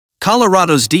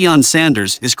Colorado's Deion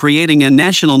Sanders is creating a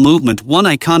national movement one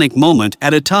iconic moment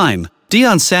at a time.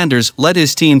 Deion Sanders led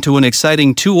his team to an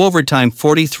exciting 2-overtime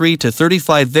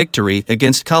 43-35 victory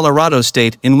against Colorado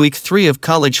State in Week 3 of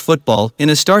college football in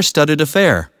a star-studded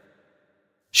affair.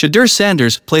 Shedeur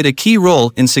Sanders played a key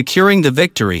role in securing the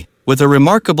victory, with a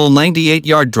remarkable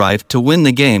 98-yard drive to win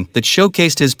the game that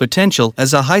showcased his potential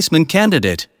as a Heisman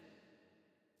candidate.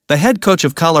 The head coach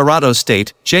of Colorado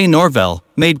State, Norvell,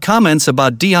 made comments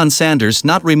about Deion Sanders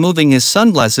not removing his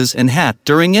sunglasses and hat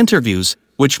during interviews,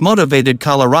 which motivated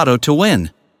Colorado to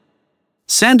win.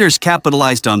 Sanders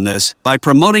capitalized on this by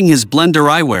promoting his Blender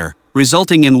Eyewear,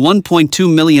 resulting in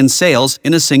 1.2 million sales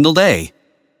in a single day.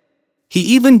 He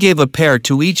even gave a pair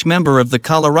to each member of the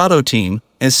Colorado team,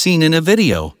 as seen in a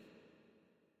video.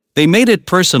 "They made it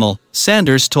personal,"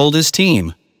 Sanders told his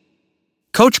team.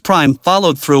 Coach Prime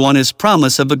followed through on his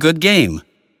promise of a good game.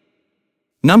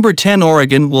 Number 10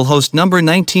 Oregon will host number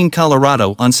 19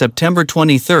 Colorado on September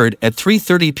 23 at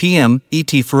 3:30 p.m.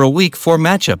 ET for a Week 4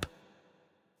 matchup.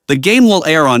 The game will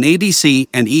air on ABC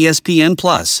and ESPN+.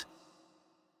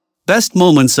 Best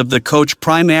moments of the Coach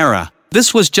Prime era.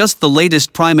 This was just the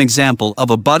latest prime example of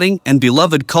a budding and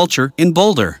beloved culture in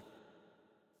Boulder.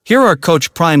 Here are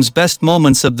Coach Prime's best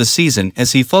moments of the season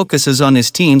as he focuses on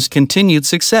his team's continued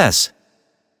success.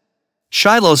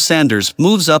 Shedeur Sanders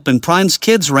moves up in Prime's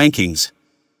kids' rankings.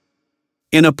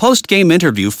 In a post-game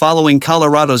interview following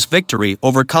Colorado's victory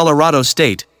over Colorado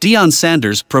State, Deion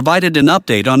Sanders provided an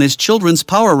update on his children's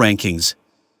power rankings.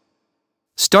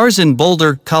 Stars in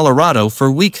Boulder, Colorado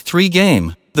for Week 3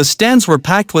 game. The stands were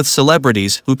packed with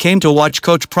celebrities who came to watch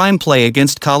Coach Prime play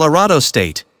against Colorado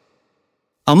State.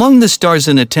 Among the stars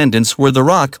in attendance were The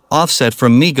Rock, Offset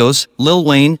from Migos, Lil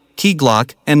Wayne, Key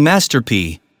Glock, and Master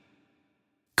P.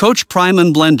 Coach Prime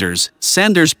and Blenders,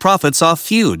 Sanders profits off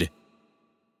feud.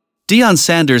 Deion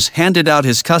Sanders handed out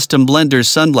his custom Blenders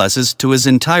sunglasses to his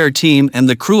entire team and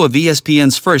the crew of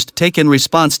ESPN's First Take in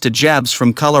response to jabs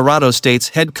from Colorado State's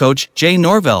head coach,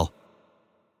 Norvell.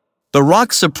 The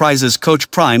Rock surprises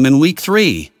Coach Prime in Week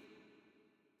 3.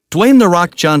 Dwayne "The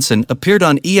Rock" Johnson appeared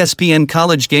on ESPN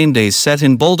College Game Days set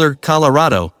in Boulder,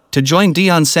 Colorado, to join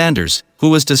Deion Sanders, who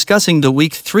was discussing the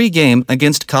Week 3 game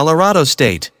against Colorado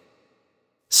State.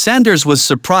 Sanders was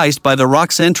surprised by The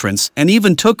Rock's entrance and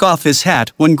even took off his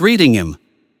hat when greeting him.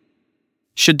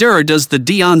 Shedeur does the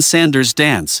Deion Sanders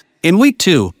dance. In Week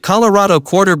 2, Colorado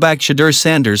quarterback Shedeur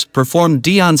Sanders performed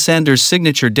Deion Sanders'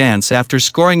 signature dance after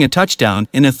scoring a touchdown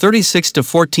in a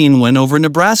 36-14 win over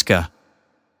Nebraska.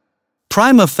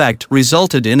 Prime effect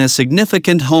resulted in a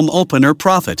significant home opener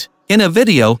profit. In a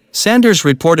video, Sanders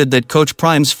reported that Coach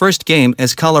Prime's first game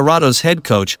as Colorado's head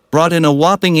coach brought in a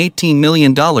whopping $18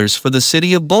 million for the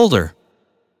city of Boulder.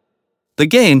 The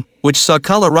game, which saw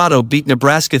Colorado beat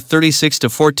Nebraska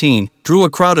 36-14, drew a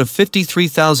crowd of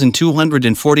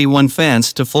 53,241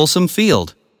 fans to Folsom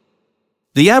Field.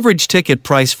 The average ticket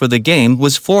price for the game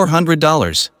was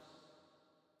 $400.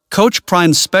 Coach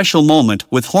Prime's special moment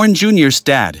with Horn Jr.'s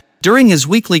dad. During his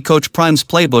weekly Coach Prime's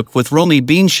Playbook with Romy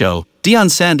Bean show,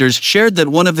 Deion Sanders shared that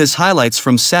one of his highlights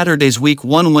from Saturday's Week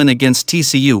 1 win against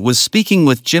TCU was speaking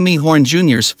with Jimmy Horn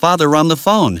Jr.'s father on the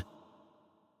phone.